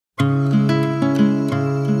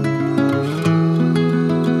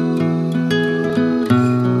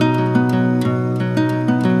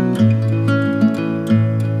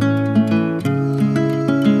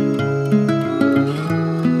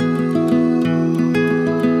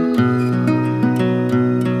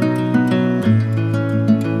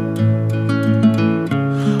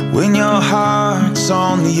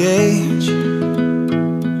the edge,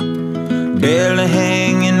 barely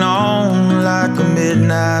hanging on like a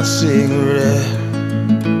midnight cigarette.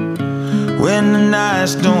 When the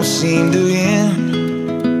nights don't seem to end,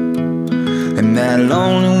 and that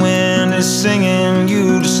lonely wind is singing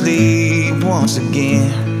you to sleep once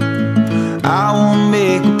again, I won't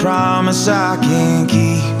make a promise I can't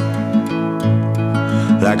keep.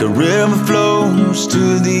 Like a river flows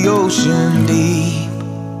to the ocean deep,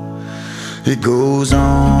 it goes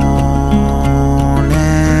on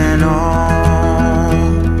and on,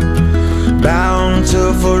 bound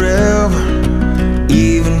to forever.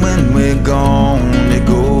 Even when we're gone, it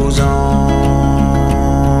goes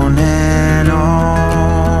on and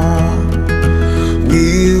on.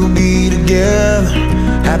 We'll be together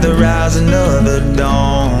at the rising of the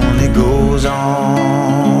dawn. It goes on.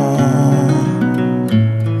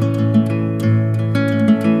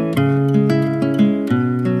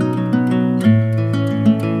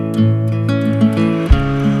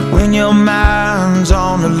 When your mind's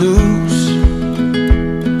on the loose,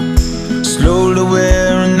 slowly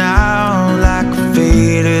wearing out like a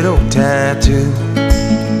faded old tattoo.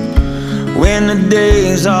 When the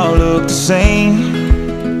days all look the same,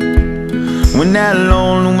 when that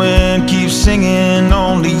lonely wind keeps singing,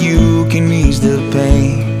 only you can ease the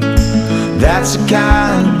pain. That's the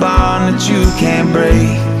kind of bond that you can't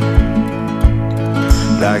break.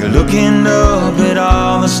 Like looking up at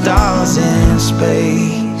all the stars in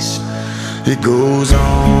space, it goes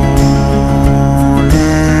on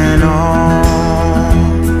and on,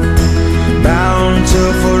 bound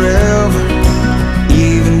to forever.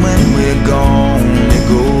 Even when we're gone, it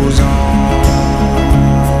goes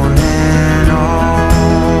on and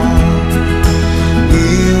on.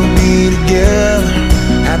 We'll be together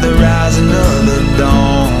at the rising of the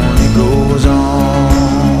dawn. It goes on.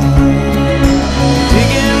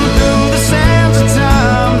 Digging through the sands of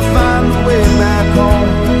time to find the way back home.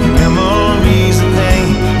 Your memories the thing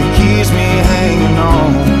that keeps me hanging on.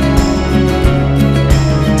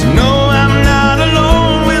 To know I'm not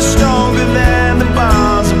alone, we're stronger than the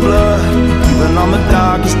bonds of blood. Even on the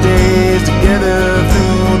darkest days, together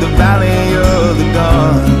through the valley of the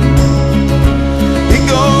gun. It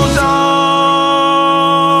goes on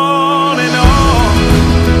and on,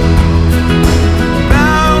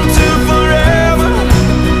 bound to forever.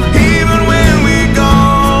 Even when we're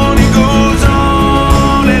gone, it goes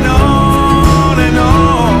on and on and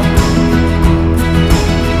on.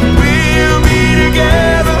 We'll be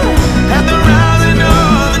together at the rising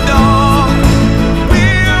of the dawn.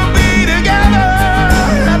 We'll be together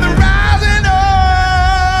at the rising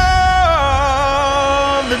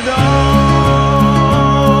of the dawn.